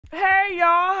Hey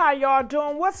y'all, how y'all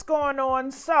doing? What's going on?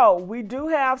 So we do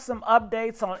have some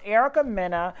updates on Erica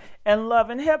Mena and Love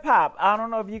and Hip Hop. I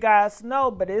don't know if you guys know,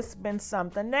 but it's been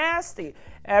something nasty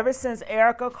ever since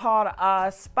Erica called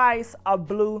Spice a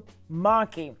blue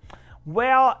monkey.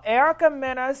 Well, Erica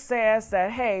Mena says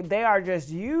that, hey, they are just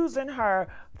using her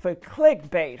for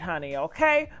clickbait, honey,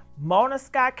 okay? Mona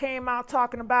Scott came out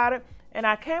talking about it, and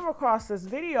I came across this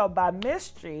video by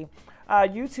Misty,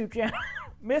 YouTube channel.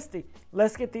 Misty,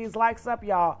 let's get these likes up,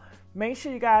 y'all. Make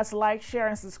sure you guys like, share,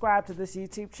 and subscribe to this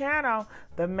YouTube channel,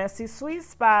 The Messy Sweet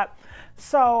Spot.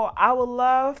 So I would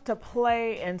love to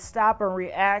play and stop and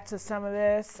react to some of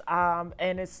this.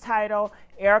 And it's titled,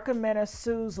 Erica Mena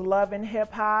sues Love and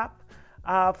Hip Hop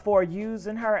for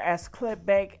using her as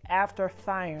clickbait after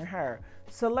firing her.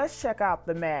 So let's check out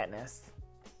the madness.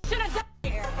 Should have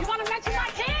died here. You want to mention my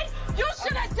kid? You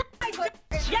should have died.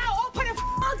 Yo, open it,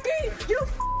 monkey. You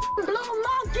blue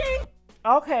monkey.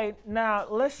 Okay, now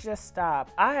let's just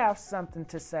stop. I have something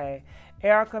to say.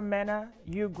 Erica Mena,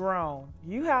 you grown.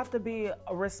 You have to be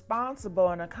responsible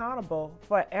and accountable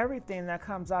for everything that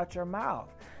comes out your mouth.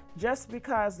 Just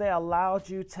because they allowed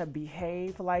you to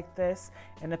behave like this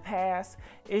in the past,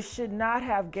 it should not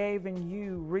have given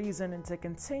you reason to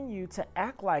continue to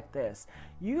act like this.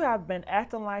 You have been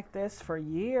acting like this for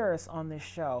years on this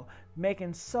show,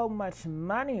 making so much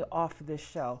money off of this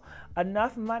show.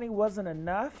 Enough money wasn't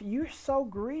enough. You're so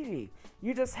greedy.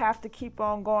 You just have to keep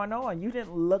on going on. You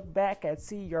didn't look back and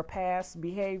see your past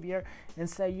behavior and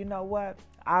say, you know what,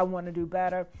 I want to do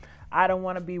better. I don't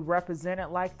want to be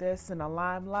represented like this in the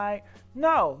limelight.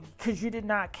 No, because you did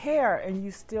not care, and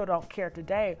you still don't care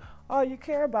today. All you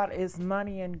care about is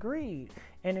money and greed,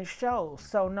 and it shows.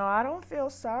 So no, I don't feel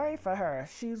sorry for her.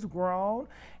 She's grown,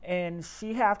 and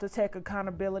she have to take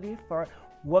accountability for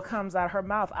what comes out of her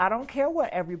mouth. I don't care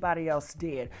what everybody else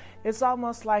did. It's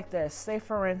almost like this. Say,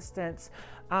 for instance,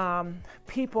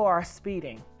 people are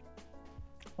speeding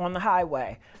on the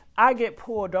highway. I get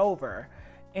pulled over.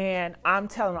 And I'm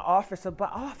telling the officer, but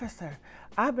officer,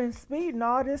 I've been speeding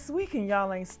all this week and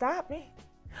y'all ain't stopped me.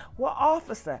 Well,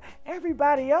 officer,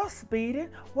 everybody else speeding.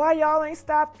 Why y'all ain't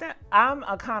stopped them? I'm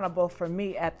accountable for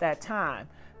me at that time.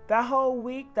 The whole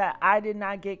week that I did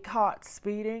not get caught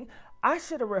speeding, I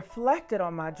should have reflected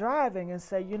on my driving and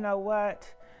said, you know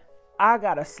what? I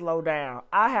gotta slow down.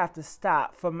 I have to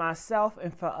stop for myself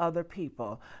and for other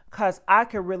people because I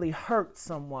could really hurt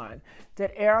someone.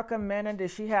 Did Erica Mena,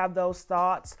 did she have those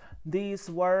thoughts, these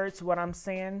words, what I'm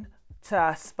saying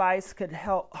to Spice could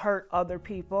help hurt other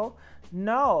people?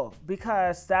 No,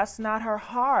 because that's not her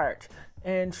heart.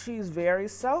 And she's very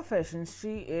selfish, and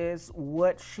she is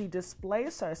what she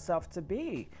displays herself to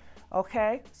be.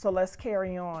 Okay, so let's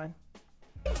carry on.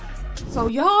 So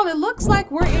y'all, it looks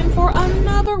like we're in for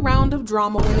another round of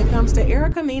drama when it comes to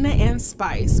Erica Mena and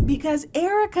Spice, because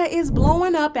Erica is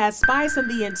blowing up at Spice and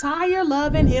the entire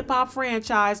Love and Hip Hop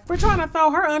franchise for trying to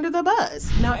throw her under the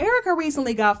bus. Now, Erica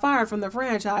recently got fired from the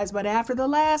franchise, but after the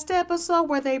last episode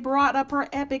where they brought up her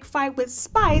epic fight with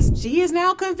Spice, she is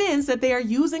now convinced that they are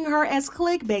using her as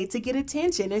clickbait to get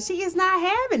attention, and she is not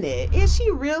having it. Is she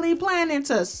really planning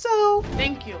to sue?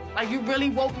 Thank you. Like, you really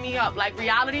woke me up. Like,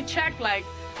 reality check. Like,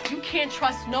 you can't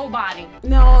trust nobody.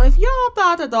 No, if y'all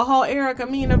thought that the whole Erica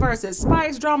Mena versus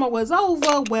Spice drama was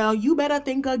over, well, you better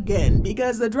think again,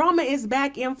 because the drama is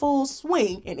back in full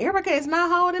swing and Erica is not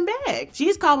holding back.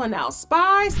 She's calling out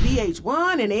Spice,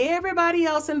 VH1, and everybody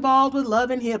else involved with Love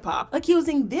and Hip Hop,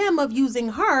 accusing them of using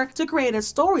her to create a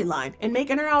storyline and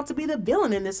making her out to be the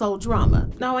villain in this whole drama.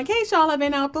 Now, in case y'all have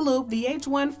been out the loop,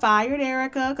 VH1 fired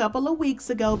Erica a couple of weeks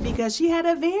ago because she had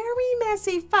a very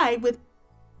messy fight with.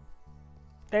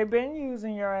 They've been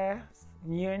using your ass.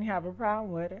 You didn't have a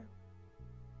problem with it.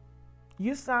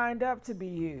 You signed up to be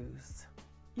used.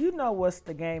 You know what's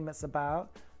the game is about.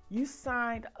 You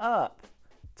signed up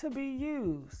to be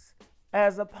used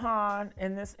as a pawn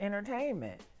in this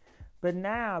entertainment. But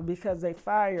now, because they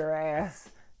fire your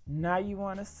ass, now you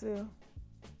want to sue?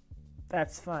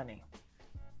 That's funny.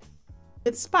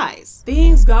 With Spice.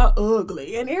 Things got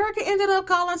ugly and Erica ended up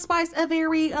calling Spice a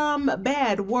very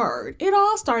bad word. It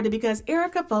all started because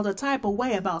Erica felt a type of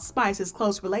way about Spice's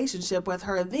close relationship with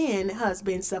her then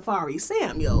husband Safari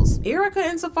Samuels. Erica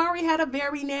and Safari had a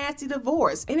very nasty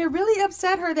divorce and it really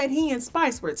upset her that he and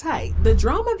Spice were tight. The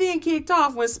drama then kicked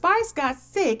off when Spice got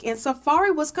sick and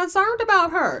Safari was concerned about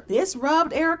her. This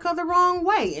rubbed Erica the wrong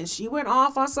way and she went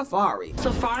off on Safari.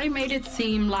 Safari made it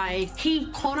seem like he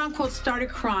quote unquote started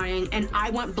crying and I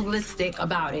went ballistic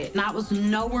about it, and I was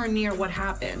nowhere near what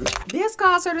happened. This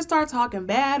caused her to start talking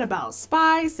bad about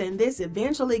Spice, and this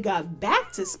eventually got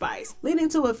back to Spice, leading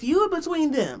to a feud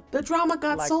between them. The drama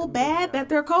got so bad that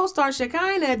their co-star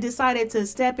Shekinah decided to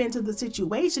step into the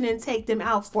situation and take them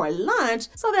out for lunch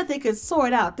so that they could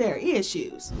sort out their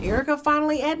issues. Erica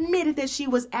finally admitted that she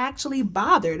was actually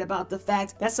bothered about the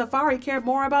fact that Safari cared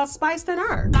more about Spice than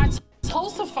her. I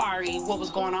told Safari what was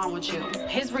going on with you.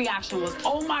 His reaction was,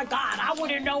 oh my God, I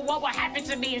wouldn't know what would happen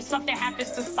to me if something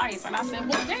happens to Spice. And I said,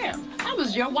 well, damn, I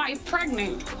was your wife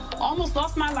pregnant. Almost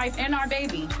lost my life and our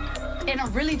baby. In a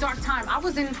really dark time. I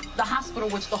was in the hospital,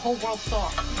 which the whole world saw.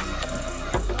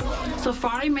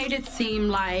 Safari made it seem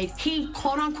like he,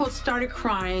 quote unquote, started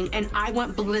crying and I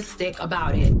went ballistic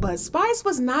about it. But Spice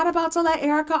was not about to let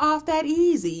Erica off that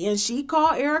easy, and she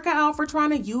called Erica out for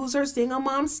trying to use her single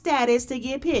mom status to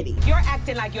get pity. You're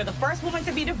acting like you're the first woman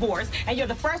to be divorced and you're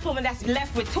the first woman that's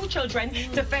left with 2 children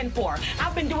to fend for.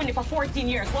 I've been doing it for 14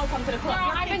 years. Welcome to the club.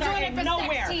 Girl, I've been doing it for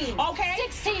nowhere. 16. Okay?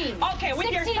 16. Okay, with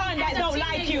 16 your son that don't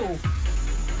like you.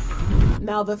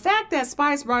 Now, the fact that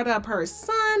Spice brought up her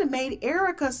son made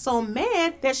Erica so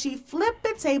mad that she flipped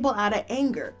the table out of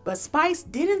anger. But Spice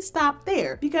didn't stop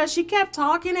there because she kept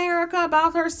talking to Erica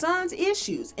about her son's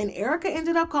issues, and Erica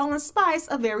ended up calling Spice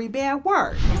a very bad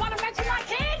word. You want to mention my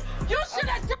kid? You should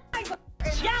have died.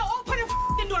 Y'all open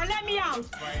the door. Let me out.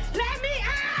 Let me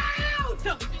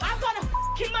out. I'm going to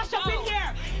keep myself in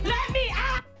here. Let me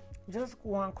out. Just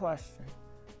one question.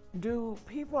 Do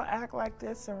people act like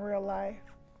this in real life?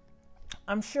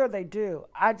 I'm sure they do.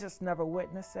 I just never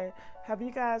witnessed it. Have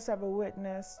you guys ever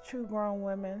witnessed 2 grown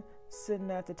women sitting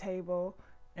at the table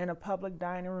in a public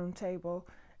dining room table,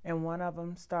 and one of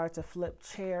them started to flip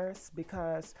chairs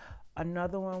because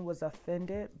another one was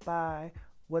offended by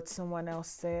what someone else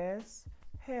says?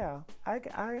 Hell, I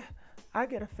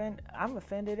get offended. I'm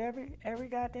offended every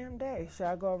goddamn day. Should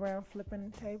I go around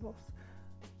flipping tables?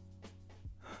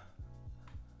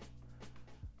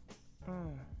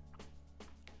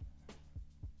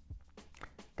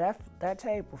 That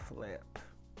table flip,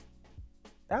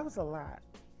 that was a lot.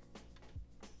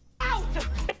 Out!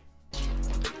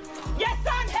 Your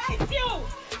son hates you!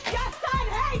 Your son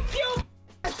hates you!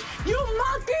 You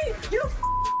monkey! You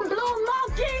blue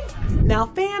monkey! Now,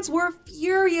 fans were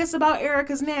furious about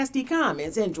Erica's nasty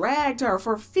comments and dragged her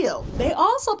for filth. They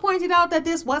also pointed out that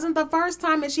this wasn't the first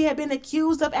time that she had been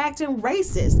accused of acting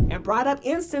racist, and brought up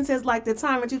instances like the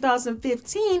time in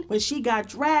 2015 when she got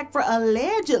dragged for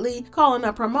allegedly calling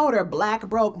a promoter black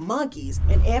broke monkeys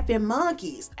and effing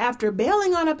monkeys after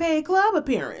bailing on a paid club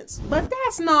appearance. But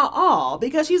that's not all,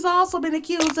 because she's also been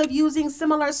accused of using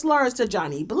similar slurs to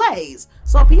Johnny Blaze.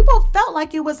 So people felt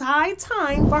like it was high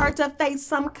time for her to face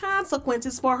some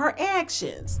consequences for her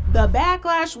actions. The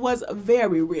backlash was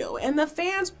very real, and the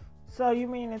fans... So you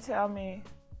mean to tell me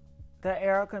that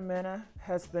Erica Mena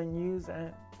has been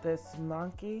using this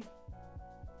monkey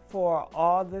for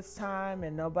all this time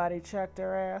and nobody checked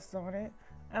her ass on it?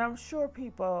 And I'm sure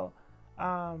people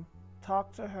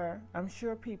talk to her. I'm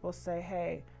sure people say,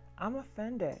 hey, I'm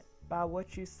offended by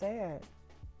what you said.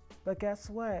 But guess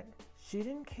what? She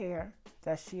didn't care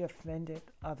that she offended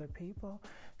other people.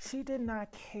 She did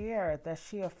not care that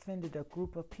she offended a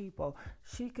group of people.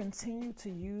 She continued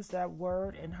to use that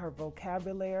word in her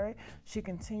vocabulary. She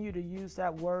continued to use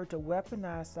that word to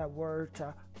weaponize that word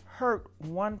to hurt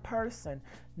one person,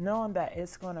 knowing that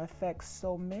it's going to affect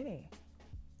so many.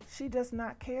 She does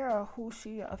not care who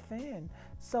she offends.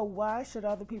 So why should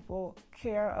other people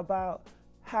care about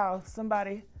how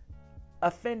somebody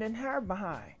offending her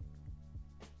behind?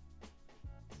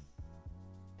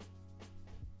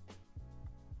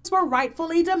 were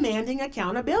rightfully demanding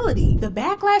accountability. The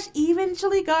backlash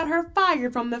eventually got her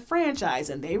fired from the franchise,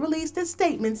 and they released a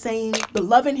statement saying, "The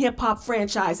Love and Hip Hop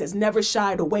franchise has never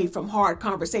shied away from hard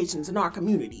conversations in our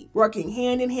community. Working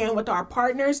hand in hand with our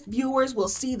partners, viewers will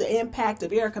see the impact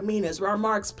of Erica Mena's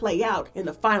remarks play out in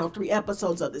the final 3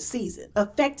 episodes of the season.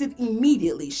 Effective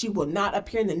immediately, she will not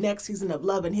appear in the next season of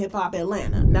Love and Hip Hop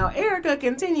Atlanta." Now, Erica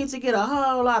continued to get a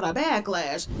whole lot of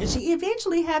backlash, and she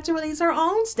eventually had to release her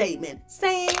own statement,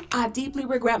 saying, "I deeply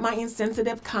regret my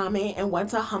insensitive comment and want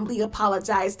to humbly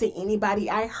apologize to anybody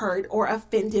I hurt or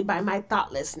offended by my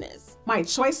thoughtlessness. My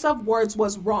choice of words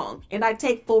was wrong, and I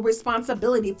take full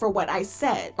responsibility for what I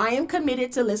said. I am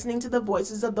committed to listening to the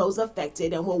voices of those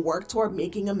affected and will work toward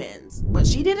making amends." But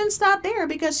she didn't stop there,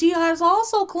 because she has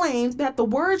also claimed that the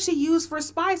words she used for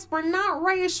Spice were not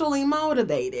racially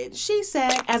motivated. She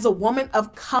said, "As a woman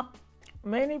of color..."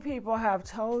 Many people have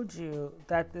told you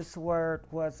that this word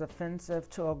was offensive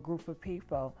to a group of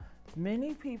people.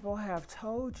 Many people have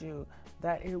told you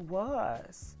that it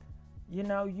was. You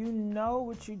know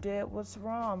what you did was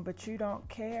wrong, but you don't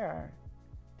care.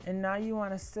 And now you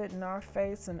want to sit in our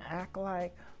face and act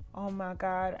like, oh my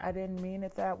God, I didn't mean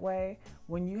it that way.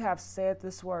 When you have said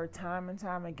this word time and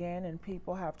time again, and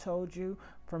people have told you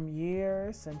from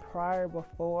years and prior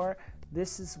before,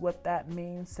 this is what that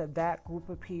means to that group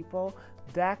of people.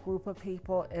 That group of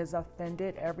people is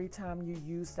offended every time you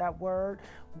use that word.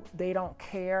 They don't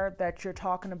care that you're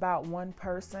talking about one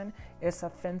person. It's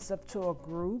offensive to a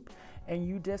group, and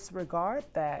you disregard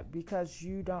that because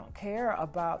you don't care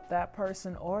about that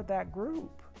person or that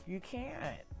group. You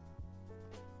can't.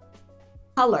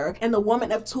 Color and the woman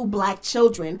of 2 black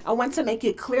children, I want to make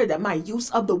it clear that my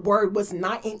use of the word was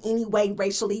not in any way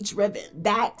racially driven.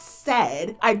 That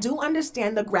said, I do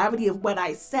understand the gravity of what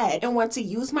I said and want to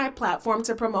use my platform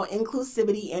to promote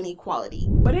inclusivity and equality.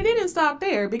 But it didn't stop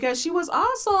there, because she was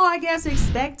also, I guess,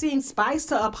 expecting Spice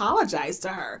to apologize to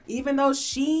her, even though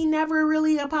she never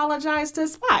really apologized to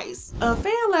Spice. A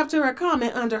fan left her a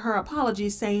comment under her apology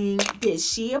saying, "Did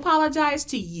she apologize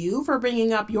to you for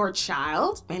bringing up your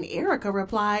child?" And Erica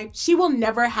replied, "She will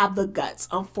never have the guts,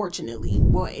 unfortunately."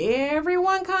 Well,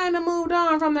 everyone kind of moved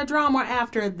on from the drama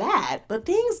after that, but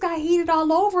things got heated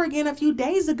all over again a few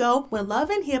days ago when Love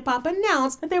and Hip Hop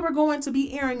announced that they were going to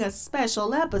be airing a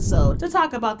special episode to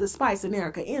talk about the Spice and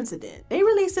Erica incident. They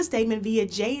released a statement via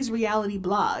Jay's reality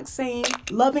blog saying,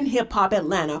 "Love and Hip Hop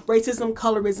Atlanta, Racism,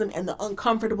 Colorism, and the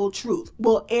Uncomfortable Truth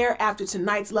will air after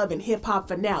tonight's Love and Hip Hop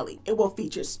finale. It will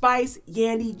feature Spice,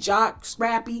 Yandy, Jock,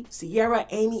 Scrappy, Sierra,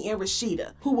 Amy, and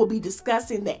Rashida, who will be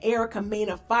discussing the Erica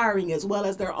Mena firing as well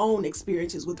as their own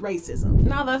experiences with racism."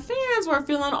 Now, the fans were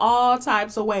feeling all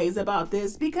types of ways about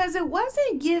this because it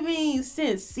wasn't giving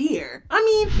sincere. I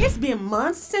mean, it's been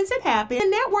months since it happened. The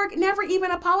network never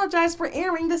even apologized for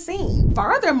airing the scene.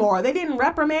 Furthermore, they didn't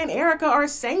reprimand Erica or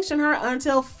sanction her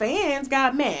until fans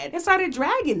got mad and started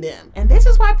dragging them. And this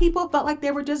is why people felt like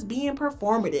they were just being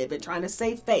performative and trying to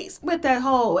save face with that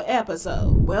whole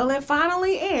episode. Well, it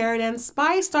finally aired, and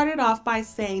Spice started off by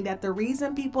saying that the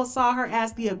reason people saw her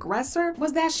as the aggressor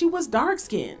was that she was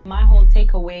dark-skinned. My whole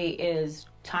takeaway is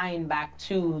tying back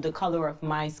to the color of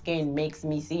my skin makes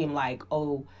me seem like,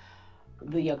 oh,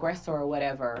 the aggressor or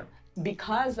whatever.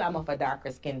 Because I'm of a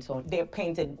darker skin tone, they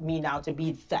painted me now to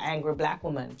be the angry black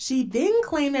woman. She then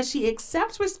claimed that she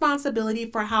accepts responsibility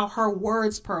for how her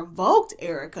words provoked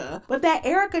Erica, but that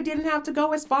Erica didn't have to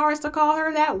go as far as to call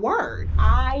her that word.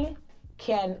 I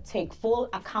can take full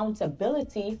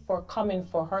accountability for coming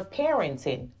for her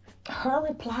parenting. Her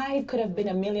reply could have been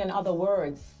a million other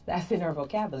words that's in her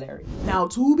vocabulary. Now,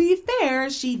 to be fair,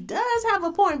 she does have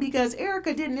a point, because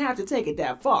Erica didn't have to take it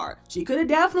that far. She could have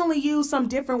definitely used some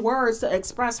different words to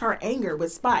express her anger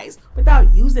with Spice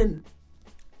without using...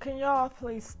 Can y'all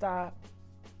please stop?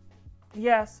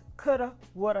 Yes, coulda,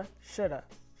 woulda, shoulda.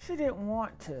 She didn't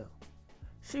want to.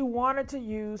 She wanted to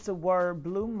use the word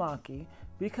blue monkey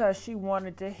because she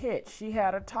wanted to hit. She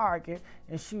had a target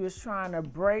and she was trying to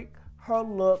break her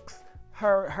looks,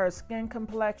 her skin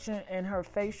complexion, and her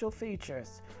facial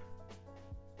features.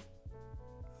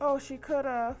 Oh, she could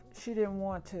have. She didn't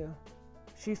want to.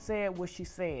 She said what she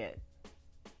said.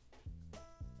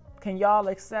 Can y'all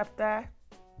accept that?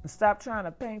 And stop trying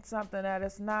to paint something that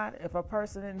it's not if a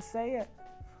person didn't say it?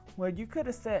 Well, you could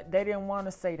have said they didn't want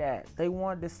to say that. They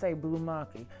wanted to say blue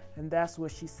monkey, and that's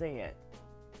what she said.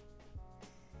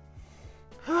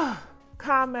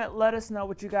 Comment, let us know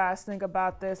what you guys think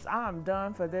about this. I'm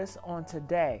done for this on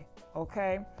today,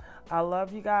 okay? I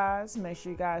love you guys. Make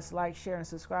sure you guys like, share, and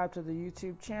subscribe to the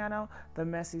YouTube channel, The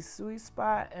Messy Sweet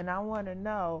Spot. And I want to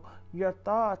know your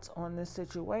thoughts on this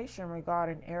situation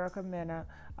regarding Erica Mena,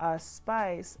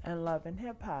 Spice, and Love and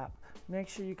Hip Hop. Make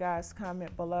sure you guys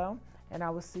comment below, and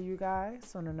I will see you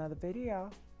guys on another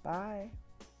video. Bye.